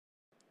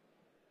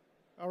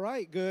All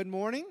right, good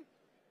morning,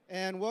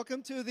 and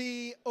welcome to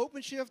the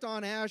OpenShift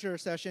on Azure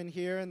session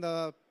here in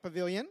the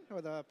pavilion,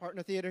 or the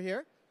partner theater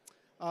here.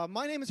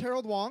 My name is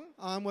Harold Wong.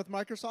 I'm with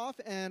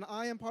Microsoft, and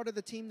I am part of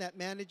the team that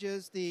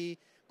manages the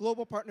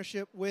global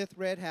partnership with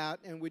Red Hat,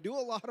 and we do a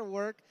lot of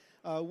work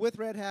with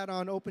Red Hat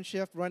on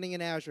OpenShift running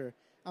in Azure.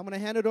 I'm going to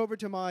hand it over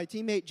to my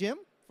teammate Jim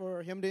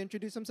for him to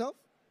introduce himself.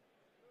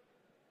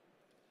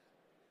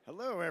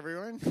 Hello,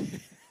 everyone.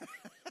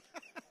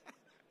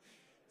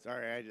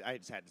 Sorry, I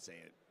just had to say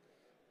it.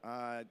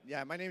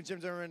 Yeah, my name is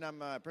Jim Zimmerman.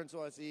 I'm a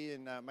principal SE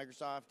in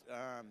Microsoft.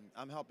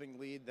 I'm helping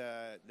lead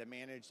the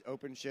managed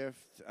OpenShift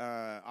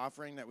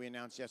offering that we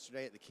announced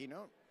yesterday at the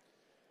keynote.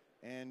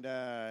 And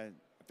I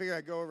figure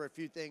I'd go over a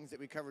few things that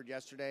we covered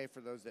yesterday for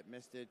those that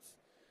missed it.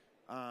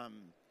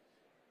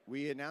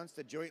 We announced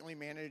a jointly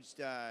managed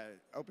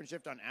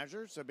OpenShift on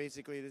Azure. So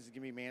basically, this is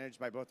going to be managed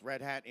by both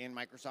Red Hat and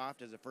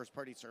Microsoft as a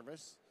first-party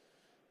service.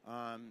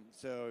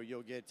 So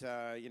you'll get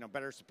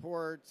better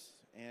support,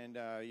 and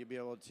you'll be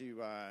able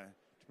to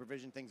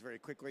provision things very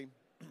quickly.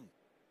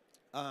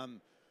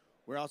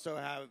 We also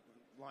have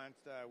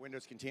launched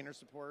Windows container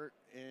support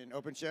in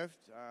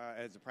OpenShift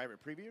as a private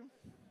preview.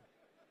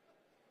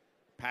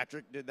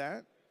 Patrick did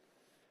that.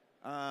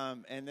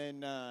 And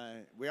then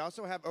we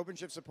also have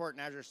OpenShift support in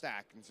Azure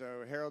Stack. And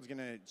so Harold's going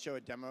to show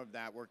a demo of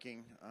that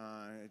working.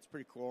 It's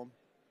pretty cool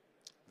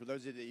for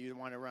those of you that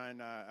want to run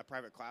a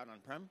private cloud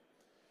on-prem.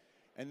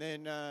 And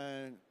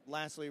then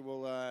lastly,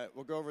 we'll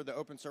go over the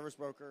Open Service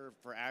Broker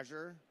for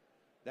Azure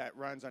that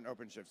runs on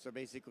OpenShift. So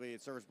basically, a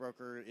service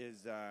broker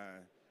is a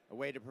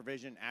way to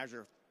provision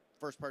Azure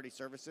first-party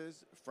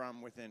services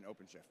from within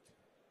OpenShift.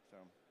 So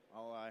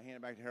I'll hand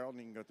it back to Harold,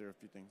 and he can go through a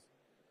few things.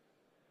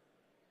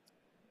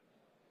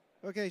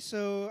 Okay,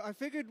 so I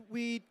figured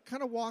we'd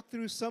kind of walk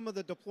through some of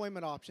the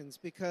deployment options,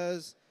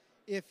 because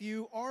if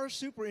you are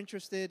super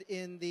interested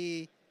in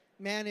the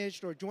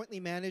managed or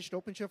jointly managed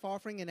OpenShift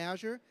offering in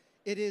Azure,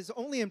 it is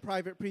only in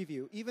private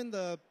preview. Even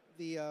the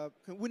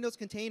Windows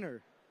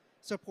container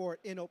support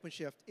in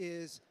OpenShift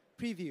is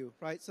preview,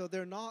 right? So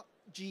they're not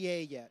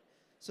GA yet.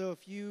 So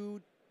if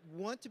you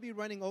want to be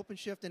running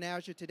OpenShift in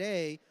Azure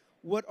today,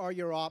 what are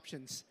your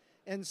options?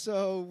 And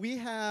so we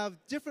have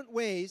different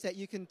ways that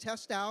you can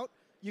test out,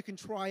 you can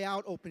try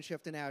out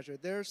OpenShift in Azure.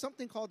 There's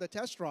something called a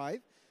test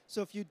drive.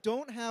 So if you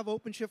don't have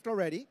OpenShift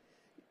already,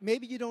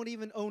 maybe you don't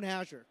even own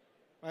Azure,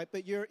 right?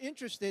 But you're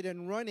interested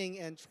in running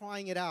and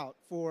trying it out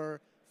for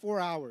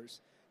 4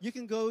 hours. You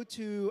can go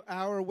to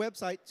our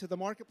website, to the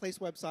Marketplace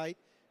website,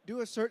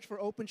 do a search for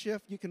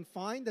OpenShift. You can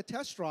find the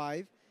test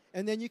drive,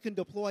 and then you can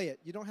deploy it.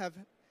 You don't have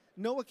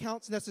no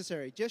accounts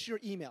necessary, just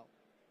your email.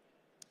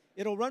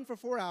 It'll run for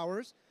 4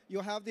 hours.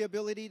 You'll have the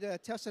ability to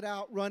test it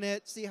out, run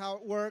it, see how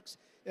it works.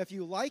 If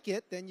you like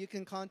it, then you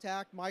can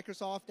contact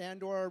Microsoft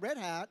and or Red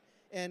Hat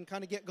and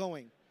kind of get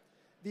going.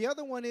 The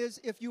other one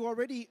is if you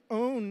already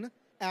own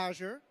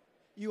Azure,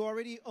 you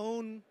already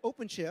own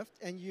OpenShift,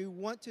 and you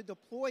want to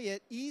deploy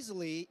it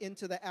easily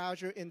into the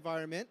Azure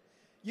environment,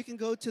 you can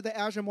go to the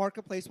Azure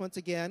Marketplace once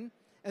again,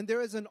 and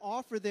there is an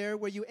offer there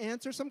where you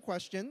answer some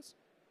questions,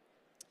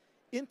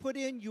 input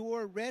in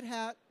your Red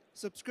Hat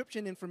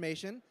subscription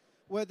information,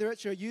 whether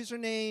it's your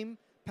username,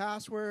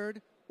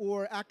 password,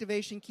 or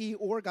activation key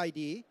org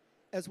ID,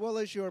 as well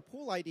as your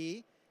pool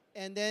ID,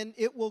 and then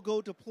it will go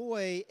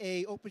deploy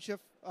a OpenShift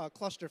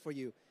cluster for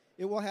you.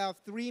 It will have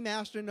 3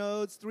 master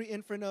nodes, 3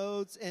 infra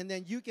nodes, and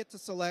then you get to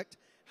select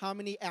how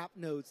many app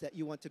nodes that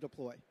you want to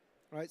deploy.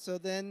 Right? So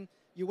then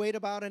you wait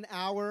about an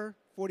hour,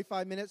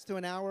 45 minutes to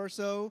an hour or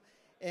so,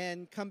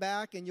 and come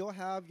back, and you'll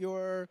have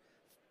your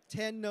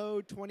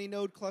 10-node,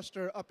 20-node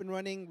cluster up and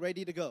running,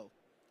 ready to go.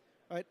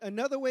 Right?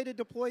 Another way to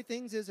deploy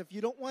things is if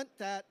you don't want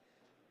that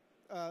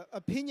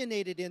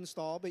opinionated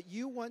install, but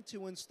you want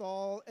to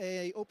install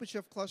a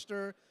OpenShift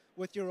cluster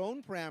with your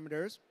own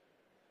parameters,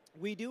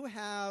 we do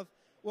have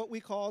what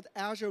we called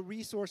Azure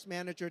Resource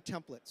Manager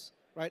templates,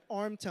 right?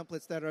 ARM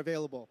templates that are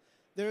available.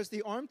 There's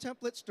the ARM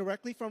templates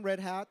directly from Red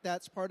Hat.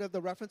 That's part of the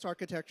reference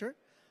architecture.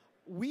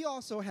 We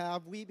also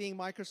have, we being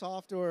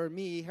Microsoft or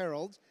me,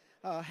 Harold,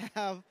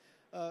 have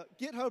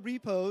GitHub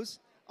repos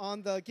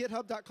on the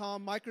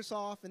github.com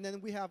Microsoft, and then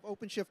we have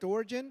OpenShift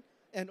Origin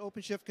and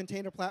OpenShift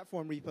Container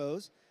Platform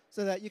repos,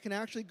 so that you can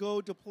actually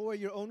go deploy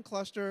your own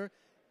cluster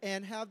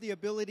and have the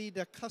ability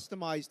to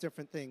customize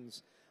different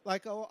things.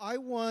 Like, oh,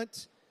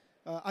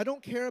 I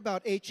don't care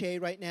about HA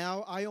right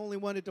now. I only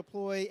want to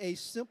deploy a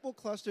simple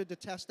cluster to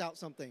test out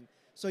something.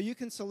 So you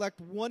can select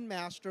 1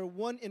 master,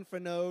 1 infra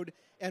node,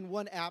 and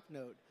 1 app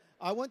node.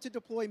 I want to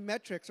deploy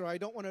metrics, or I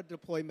don't want to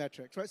deploy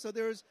metrics, right? So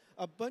there's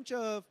a bunch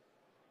of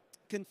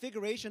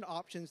configuration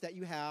options that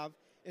you have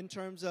in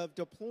terms of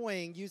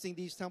deploying using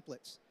these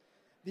templates.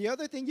 The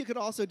other thing you could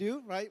also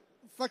do, right,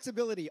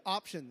 flexibility,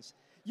 options.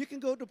 You can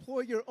go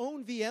deploy your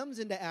own VMs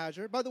into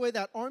Azure. By the way,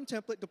 that ARM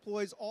template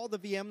deploys all the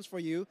VMs for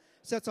you,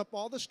 sets up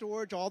all the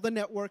storage, all the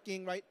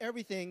networking, right,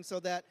 everything, so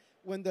that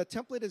when the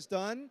template is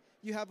done,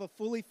 you have a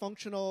fully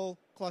functional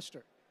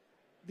cluster.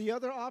 The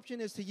other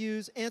option is to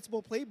use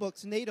Ansible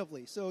playbooks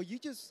natively. So you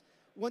just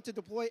want to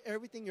deploy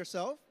everything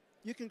yourself.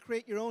 you can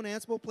create your own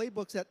Ansible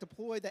playbooks that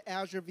deploy the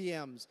Azure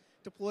VMs,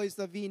 deploys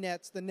the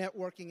VNets, the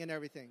networking, and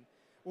everything.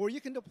 Or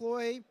you can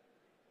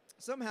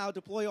somehow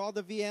deploy all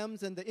the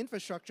VMs and the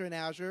infrastructure in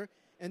Azure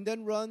and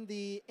then run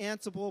the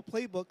Ansible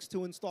playbooks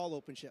to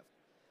install OpenShift.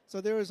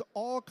 So there's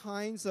all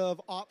kinds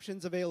of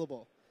options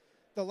available.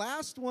 The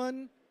last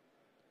one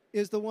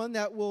is the one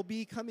that will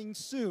be coming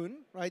soon,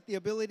 right? The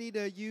ability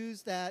to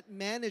use that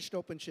managed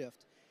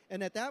OpenShift.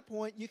 And at that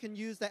point, you can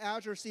use the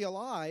Azure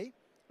CLI,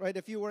 right?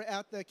 If you were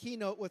at the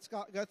keynote with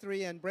Scott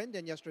Guthrie and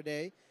Brendan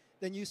yesterday,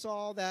 then you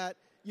saw that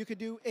you could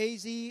do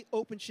AZ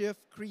OpenShift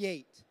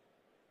create,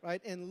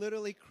 right? And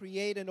literally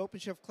create an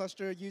OpenShift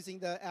cluster using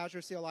the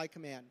Azure CLI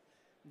command.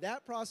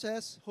 That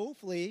process,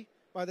 hopefully,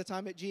 by the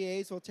time it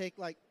GAs, will take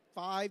like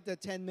 5 to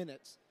 10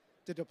 minutes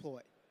to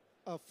deploy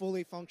a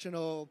fully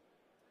functional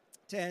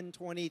 10,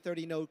 20,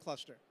 30 node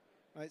cluster,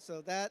 right?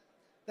 So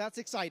that's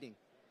exciting,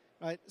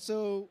 right?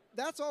 So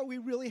that's all we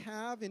really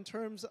have in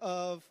terms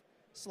of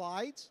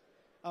slides.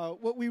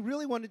 What we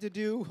really wanted to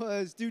do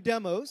was do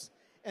demos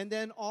and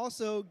then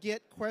also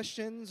get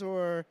questions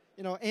or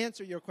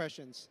answer your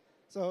questions.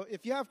 So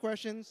if you have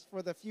questions,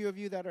 for the few of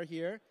you that are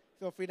here,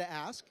 feel free to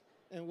ask,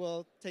 and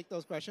we'll take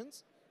those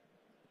questions.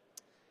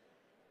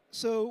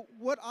 So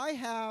what I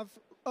have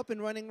up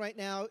and running right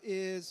now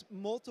is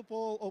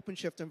multiple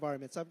OpenShift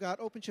environments. I've got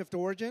OpenShift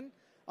Origin.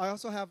 I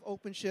also have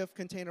OpenShift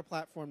Container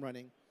Platform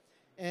running.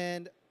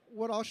 And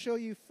what I'll show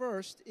you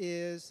first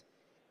is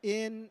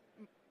in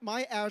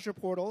my Azure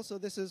portal. So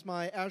this is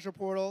my Azure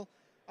portal.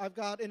 I've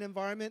got an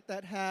environment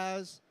that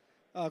has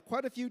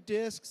quite a few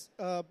disks,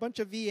 a bunch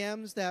of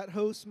VMs that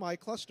host my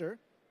cluster.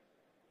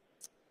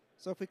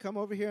 So if we come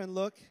over here and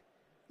look,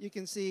 you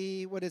can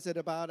see, what is it,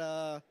 about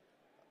a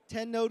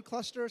 10-node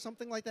cluster or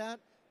something like that.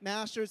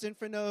 Masters,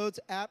 infra nodes,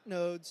 app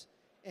nodes.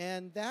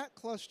 And that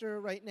cluster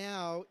right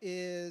now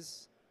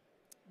is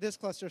this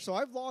cluster. So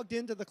I've logged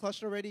into the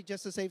cluster already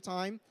just to save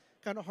time.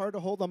 Kind of hard to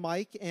hold a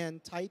mic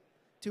and type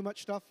too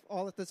much stuff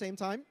all at the same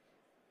time.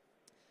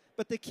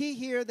 But the key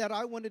here that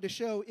I wanted to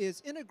show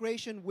is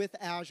integration with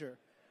Azure.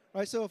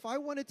 Right? So if I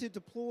wanted to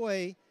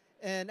deploy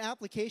an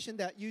application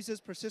that uses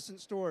persistent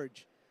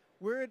storage,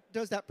 where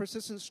does that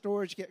persistent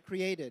storage get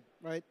created?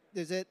 Right?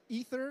 Is it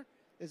Ether?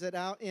 Is it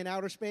out in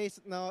outer space?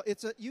 No,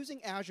 it's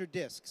using Azure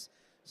disks.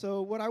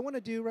 So what I want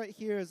to do right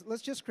here is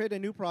let's just create a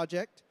new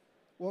project.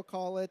 We'll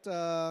call it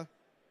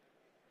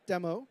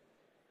demo.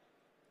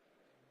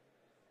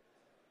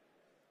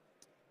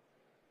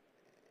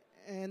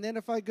 And then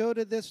if I go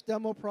to this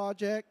demo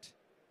project,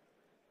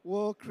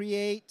 we'll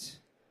create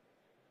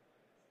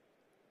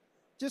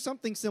just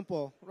something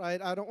simple,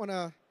 right? I don't want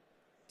to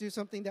do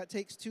something that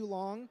takes too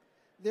long.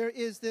 There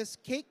is this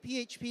cake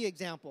PHP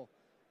example,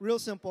 real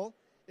simple.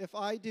 If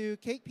I do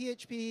cake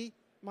PHP,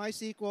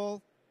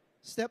 MySQL,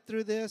 step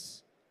through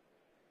this,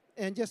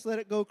 and just let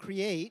it go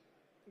create,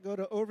 go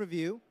to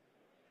overview,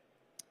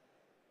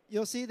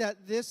 you'll see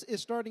that this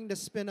is starting to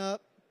spin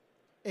up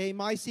a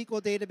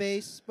MySQL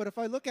database. But if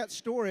I look at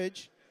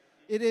storage,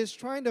 it is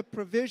trying to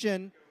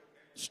provision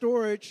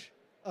storage,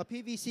 a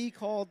PVC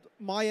called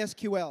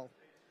MySQL.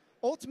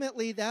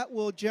 Ultimately, that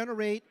will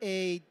generate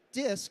a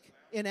disk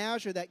in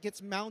Azure that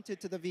gets mounted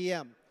to the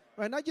VM.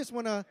 Right? And I just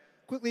want to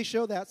quickly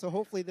show that, so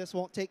hopefully this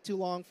won't take too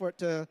long for it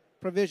to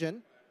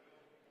provision.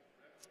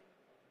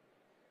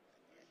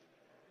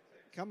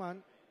 Come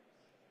on.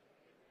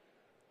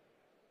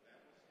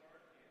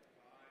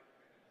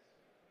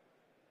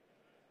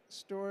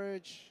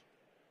 Storage.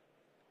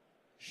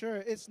 Sure,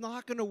 it's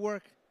not going to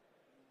work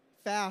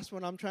fast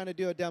when I'm trying to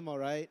do a demo,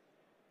 right?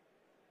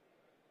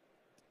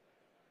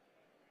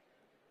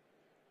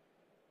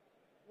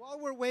 While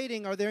we're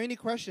waiting, are there any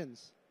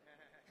questions?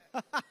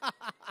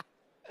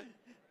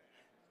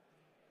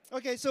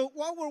 Okay, so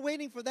while we're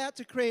waiting for that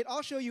to create,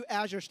 I'll show you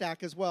Azure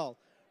Stack as well.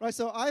 Right,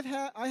 so I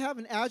have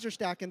an Azure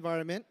Stack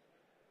environment.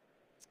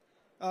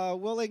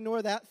 We'll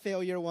ignore that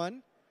failure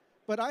one.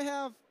 But I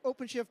have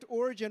OpenShift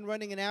Origin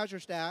running in Azure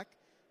Stack.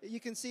 You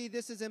can see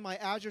this is in my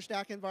Azure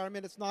Stack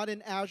environment. It's not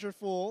in Azure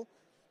full.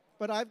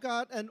 But I've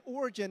got an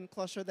Origin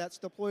cluster that's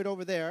deployed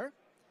over there.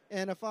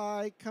 And if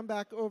I come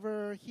back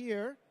over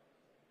here,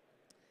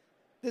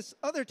 this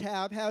other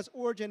tab has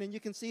Origin, and you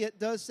can see it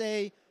does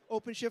say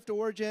OpenShift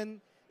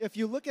Origin. If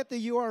you look at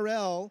the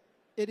URL,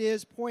 it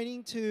is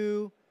pointing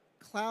to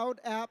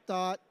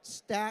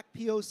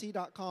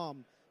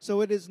cloudapp.stackpoc.com.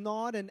 So it is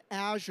not an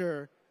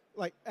Azure,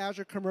 like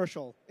Azure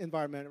commercial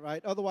environment,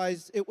 right?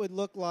 Otherwise, it would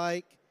look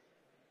like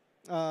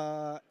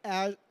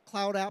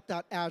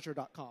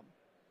cloudapp.azure.com.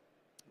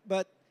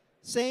 But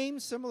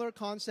similar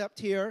concept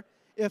here.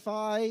 If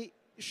I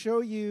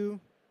show you,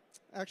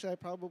 actually, I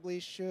probably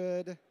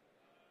should.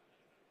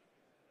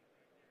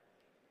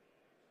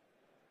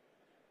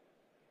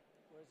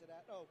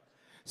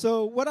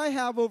 So what I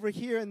have over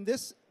here in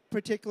this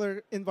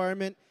particular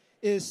environment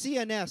is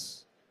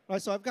CNS.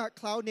 Right? So I've got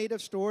cloud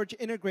native storage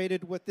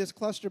integrated with this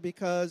cluster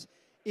because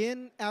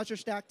in Azure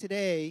Stack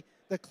today,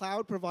 the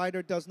cloud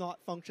provider does not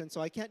function.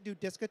 So I can't do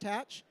disk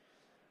attach,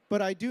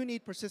 but I do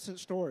need persistent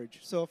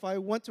storage. So if I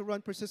want to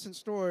run persistent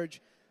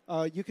storage,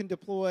 you can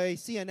deploy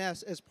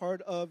CNS as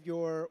part of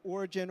your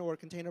origin or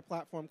container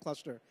platform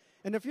cluster.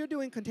 And if you're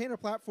doing container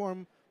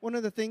platform, one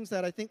of the things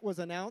that I think was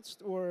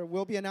announced or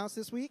will be announced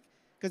this week,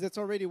 because it's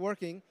already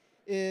working,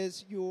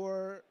 is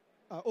your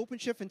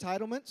OpenShift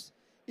entitlements.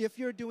 If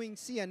you're doing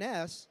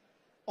CNS,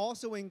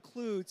 also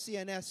include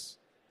CNS,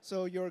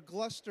 so your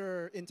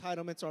Gluster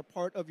entitlements are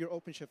part of your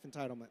OpenShift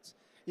entitlements.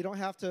 You don't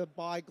have to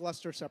buy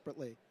Gluster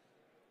separately.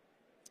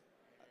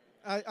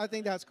 I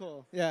think that's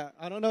cool. Yeah,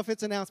 I don't know if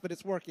it's announced, but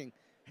it's working.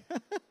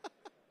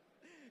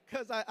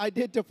 Because I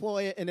did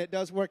deploy it, and it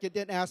does work. It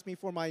didn't ask me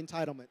for my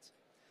entitlements.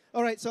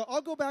 All right, so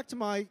I'll go back to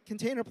my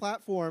container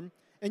platform,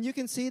 and you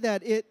can see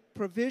that it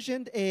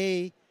provisioned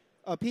a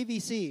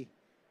PVC.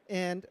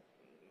 And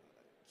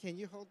can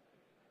you hold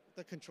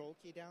the control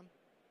key down?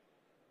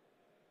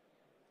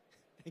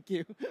 Thank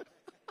you.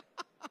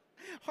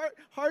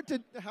 hard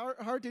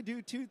to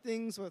do two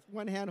things with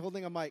one hand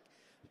holding a mic.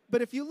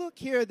 But if you look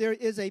here, there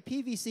is a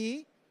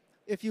PVC.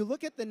 If you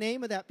look at the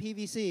name of that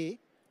PVC,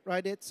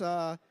 right, it's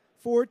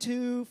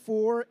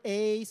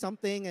 424A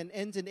something and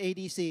ends in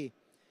ADC.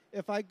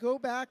 If I go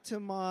back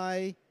to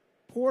my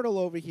portal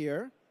over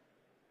here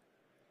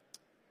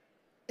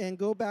and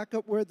go back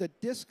up where the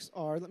disks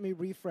are, let me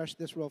refresh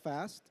this real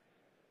fast.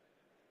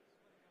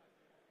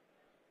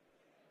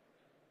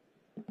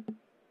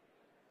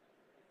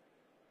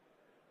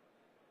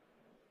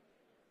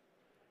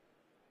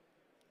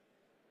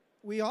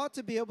 We ought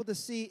to be able to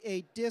see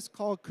a disk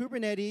called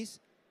Kubernetes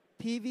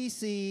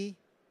PVC,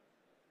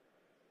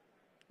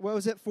 what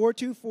was it,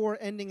 424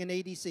 ending in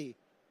ADC.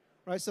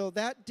 Right, so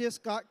that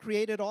disk got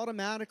created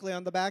automatically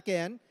on the back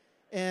end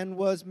and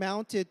was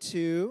mounted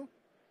to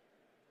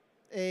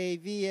a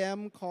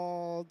VM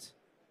called,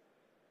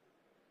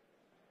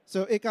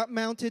 so it got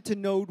mounted to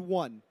node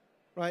 1,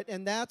 right?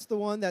 And that's the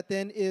one that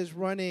then is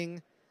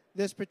running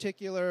this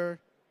particular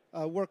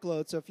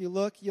workload. So if you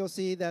look, you'll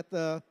see that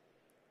the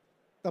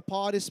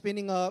pod is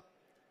spinning up,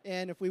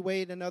 and if we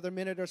wait another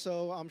minute or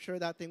so, I'm sure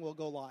that thing will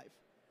go live,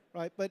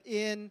 right? But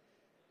in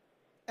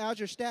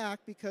Azure Stack,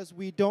 because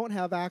we don't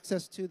have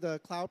access to the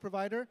cloud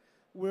provider,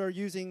 we're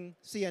using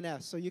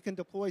CNS. So you can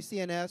deploy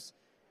CNS.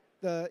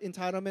 The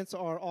entitlements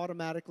are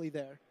automatically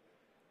there.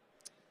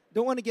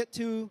 Don't want to get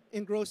too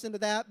engrossed into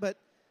that, but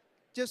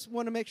just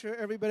want to make sure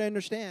everybody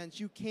understands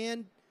you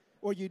can,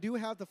 or you do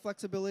have the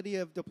flexibility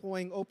of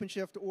deploying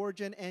OpenShift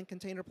origin and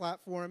container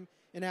platform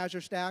in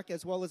Azure Stack,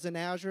 as well as in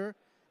Azure,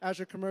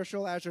 Azure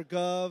Commercial, Azure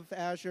Gov,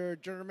 Azure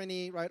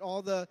Germany, right,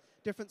 all the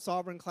different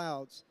sovereign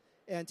clouds,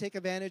 and take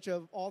advantage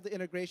of all the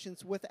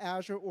integrations with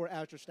Azure or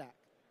Azure Stack.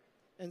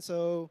 And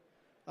so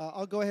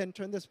I'll go ahead and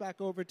turn this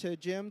back over to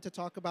Jim to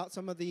talk about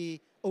some of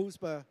the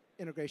OSBA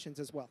integrations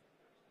as well.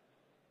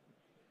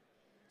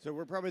 So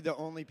we're probably the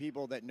only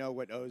people that know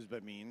what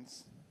OSBA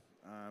means.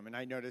 And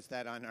I noticed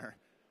that on our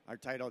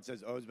title, it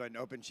says OSBA and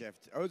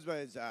OpenShift.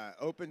 OSBA is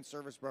Open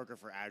Service Broker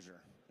for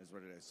Azure, is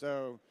what it is.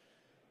 So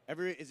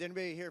is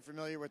anybody here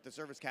familiar with the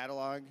service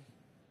catalog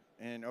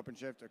in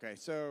OpenShift? Okay,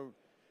 so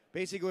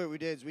basically what we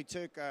did is we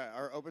took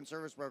our Open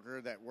Service Broker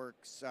that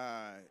works,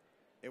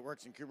 it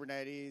works in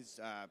Kubernetes,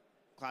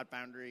 Cloud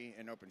Foundry,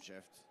 and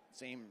OpenShift.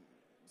 Same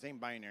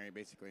binary,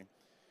 basically.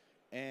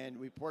 And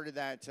we ported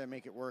that to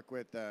make it work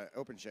with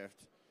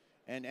OpenShift.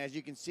 And as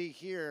you can see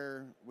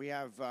here, we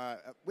have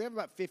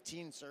about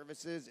 15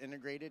 services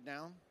integrated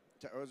now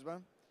to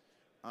OSBA.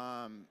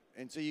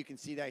 And so you can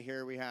see that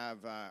here we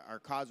have our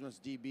Cosmos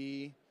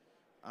DB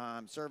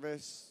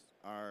service,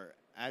 our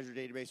Azure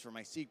database for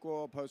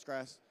MySQL,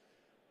 Postgres.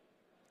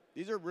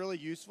 These are really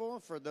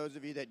useful for those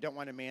of you that don't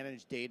want to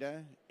manage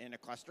data in a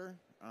cluster.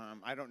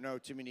 I don't know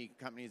too many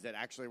companies that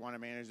actually want to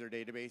manage their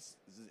database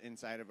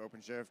inside of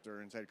OpenShift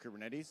or inside of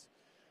Kubernetes.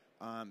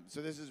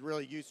 So this is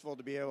really useful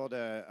to be able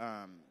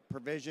to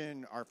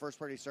provision our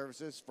first-party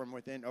services from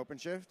within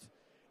OpenShift,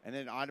 and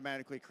then it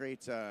automatically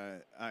creates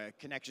a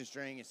connection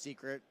string, a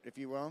secret, if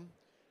you will,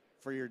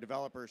 for your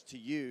developers to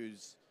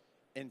use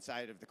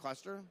inside of the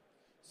cluster.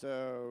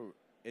 So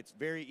it's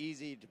very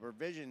easy to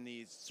provision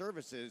these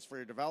services for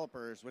your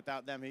developers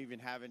without them even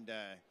having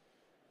to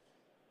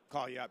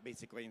call you up,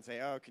 basically, and say,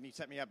 oh, can you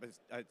set me up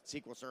a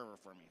SQL server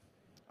for me?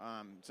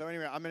 So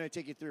anyway, I'm going to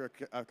take you through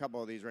a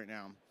couple of these right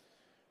now.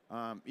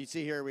 You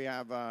see here we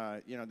have,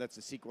 that's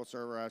the SQL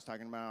server I was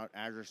talking about,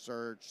 Azure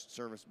Search,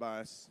 Service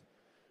Bus.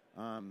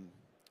 I'll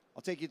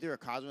take you through a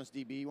Cosmos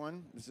DB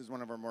one. This is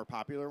one of our more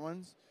popular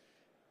ones.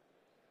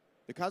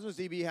 The Cosmos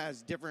DB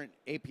has different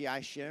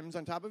API shims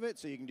on top of it,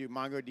 so you can do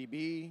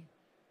MongoDB,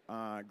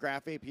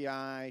 Graph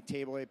API,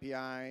 Table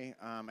API.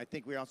 I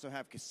think we also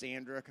have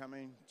Cassandra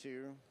coming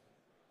too.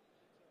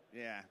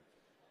 Yeah,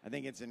 I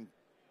think it's in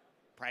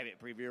private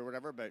preview or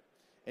whatever, but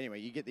anyway,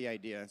 you get the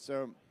idea.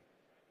 So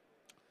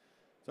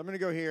I'm going to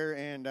go here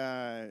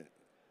and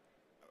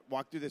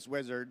walk through this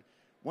wizard.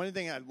 One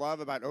thing I love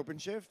about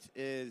OpenShift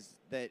is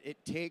that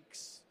it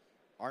takes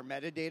our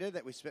metadata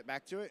that we spit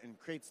back to it and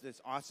creates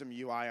this awesome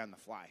UI on the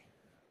fly.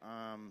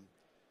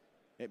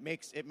 It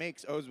makes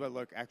OSBA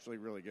look actually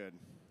really good.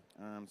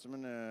 So I'm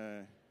going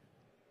to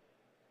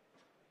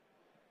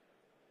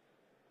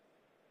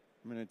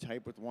I'm going to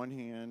type with one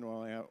hand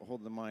while I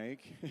hold the mic.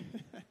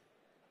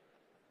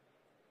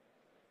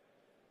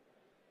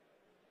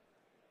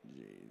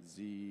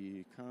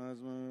 JZ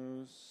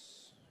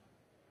Cosmos.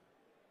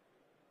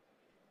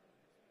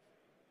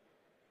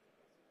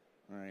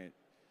 All right.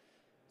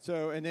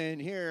 So, and then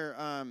here,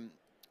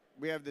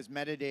 we have this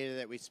metadata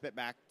that we spit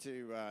back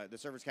to the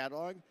service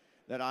catalog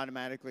that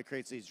automatically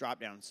creates these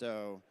drop-downs.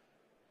 So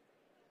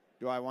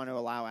do I want to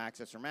allow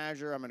access from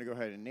Azure? I'm going to go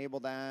ahead and enable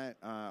that.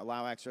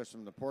 Allow access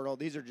from the portal.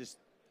 These are just,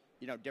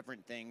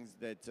 different things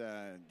that,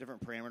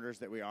 different parameters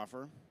that we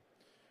offer.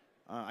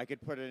 I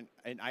could put an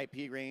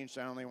IP range,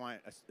 so I only want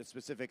a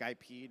specific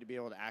IP to be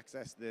able to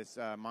access this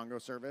Mongo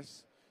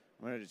service.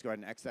 I'm going to just go ahead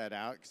and X that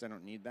out because I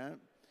don't need that.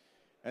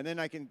 And then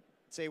I can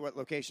say what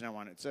location I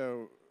want it.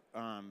 So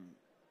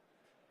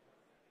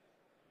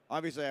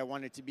obviously I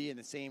want it to be in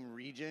the same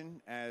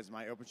region as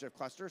my OpenShift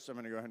cluster, so I'm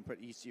going to go ahead and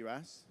put East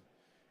US.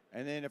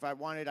 And then if I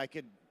wanted, I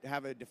could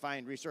have a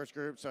defined resource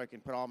group, so I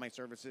can put all my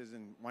services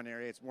in one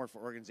area. It's more for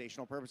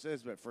organizational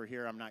purposes, but for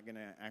here, I'm not going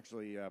to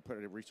actually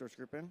put a resource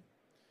group in.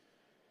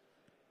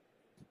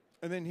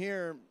 And then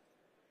here,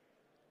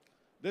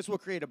 this will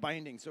create a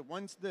binding. So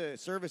once the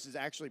service is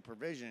actually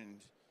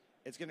provisioned,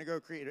 it's going to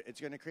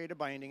create a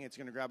binding. It's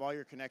going to grab all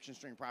your connection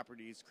string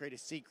properties, create a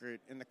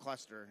secret in the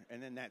cluster,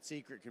 and then that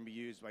secret can be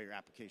used by your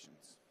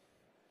applications.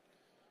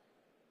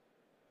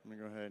 I'm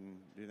going to go ahead and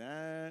do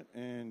that,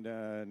 and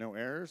no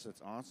errors.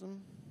 That's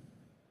awesome.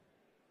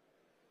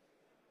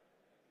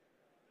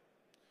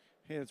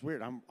 Hey, that's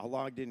weird. I'm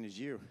logged in as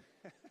you.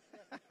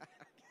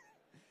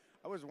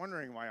 I was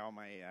wondering why all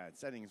my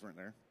settings weren't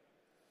there.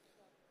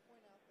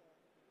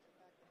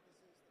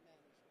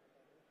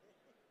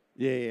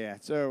 Yeah.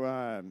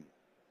 So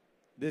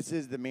this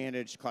is the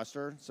managed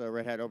cluster. So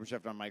Red Hat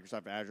OpenShift on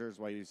Microsoft Azure is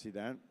why you see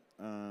that.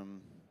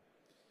 And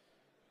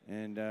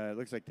it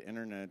looks like the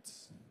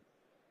internet's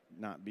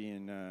not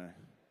being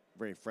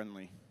very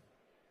friendly.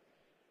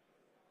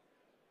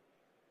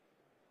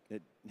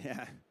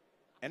 Yeah,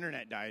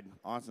 internet died.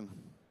 Awesome.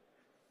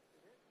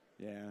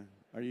 Yeah.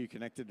 Are you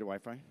connected to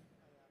Wi-Fi?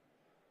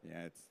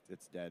 Yeah,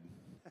 it's dead.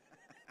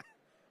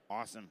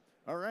 Awesome.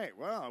 All right.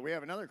 Well, we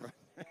have another question.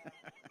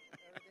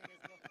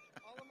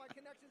 All of my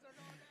connections are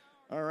going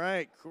down. All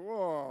right.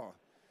 Cool.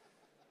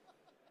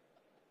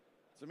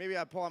 So maybe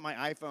I'll pull out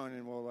my iPhone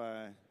and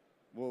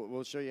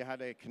we'll show you how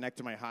to connect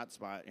to my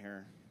hotspot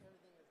here.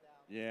 Everything is down.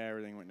 Yeah,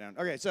 everything went down.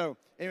 Okay. So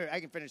anyway, I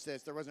can finish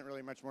this. There wasn't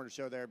really much more to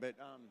show there, but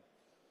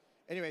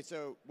anyway,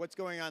 so what's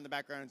going on in the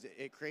background is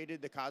it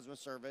created the Cosmos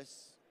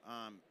service,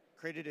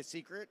 created a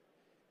secret,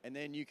 and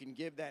then you can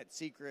give that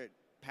secret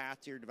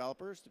path to your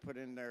developers to put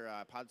in their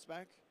pod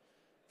spec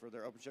for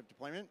their OpenShift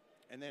deployment.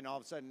 And then all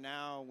of a sudden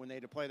now, when they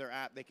deploy their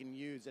app, they can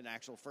use an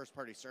actual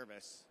first-party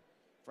service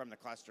from the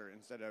cluster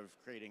instead of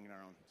creating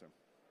their own. So,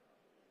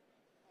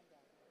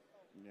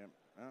 yep.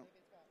 Oh,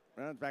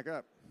 well, it's back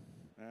up.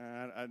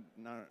 I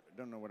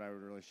don't know what I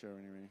would really show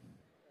anyway.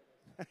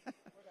 We're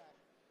back.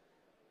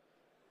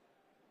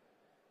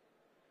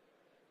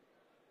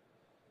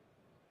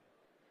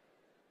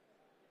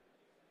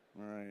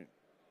 All right.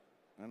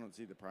 I don't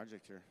see the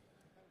project here.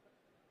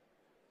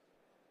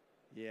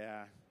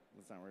 Yeah,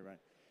 let's not worry about it.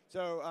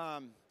 So,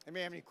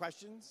 anybody have any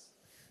questions?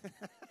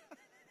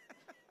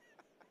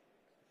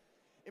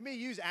 It may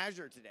use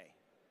Azure today.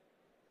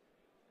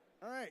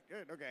 All right,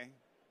 good, okay.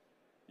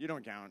 You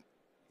don't count.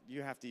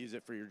 You have to use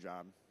it for your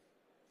job.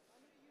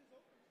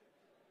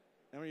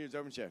 I'm going to use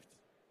OpenShift.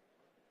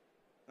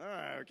 All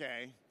right,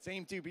 okay.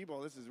 Same two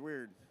people. This is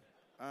weird.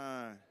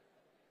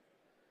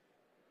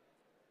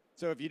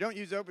 So if you don't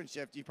use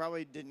OpenShift, you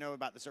probably didn't know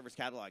about the service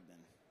catalog then,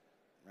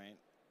 right?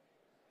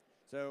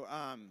 So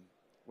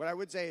what I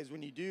would say is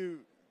when you do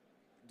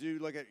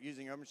look at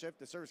using OpenShift,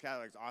 the service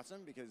catalog is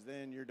awesome because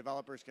then your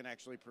developers can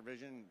actually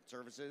provision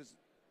services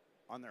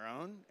on their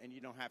own and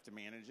you don't have to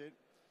manage it.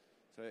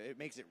 So it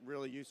makes it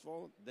really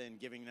useful than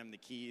giving them the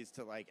keys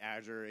to like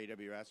Azure,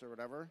 AWS, or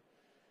whatever.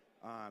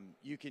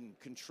 You can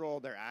control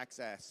their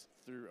access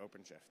through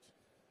OpenShift.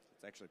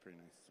 It's actually pretty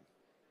nice.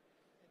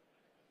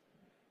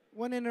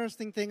 One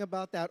interesting thing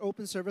about that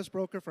Open Service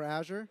Broker for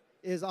Azure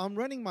is I'm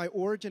running my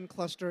origin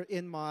cluster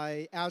in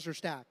my Azure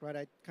stack, right?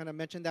 I kind of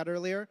mentioned that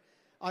earlier.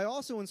 I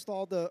also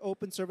installed the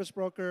Open Service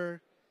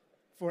Broker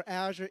for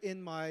Azure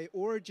in my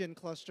origin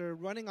cluster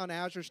running on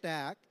Azure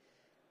Stack,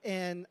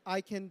 and I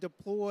can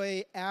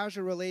deploy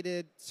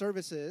Azure-related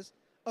services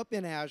up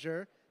in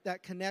Azure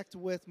that connect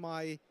with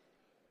my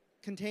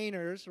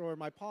containers or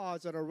my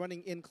pods that are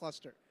running in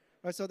cluster.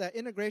 Right? So that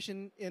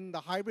integration in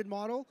the hybrid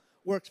model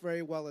works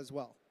very well as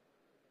well.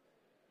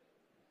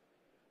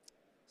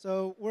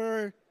 So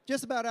we're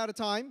just about out of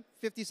time,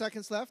 50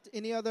 seconds left.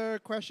 Any other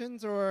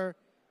questions or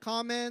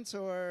comments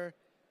or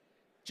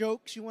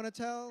jokes you want to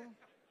tell?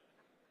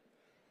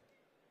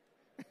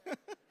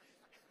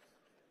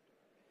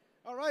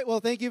 All right, well,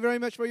 thank you very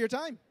much for your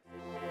time.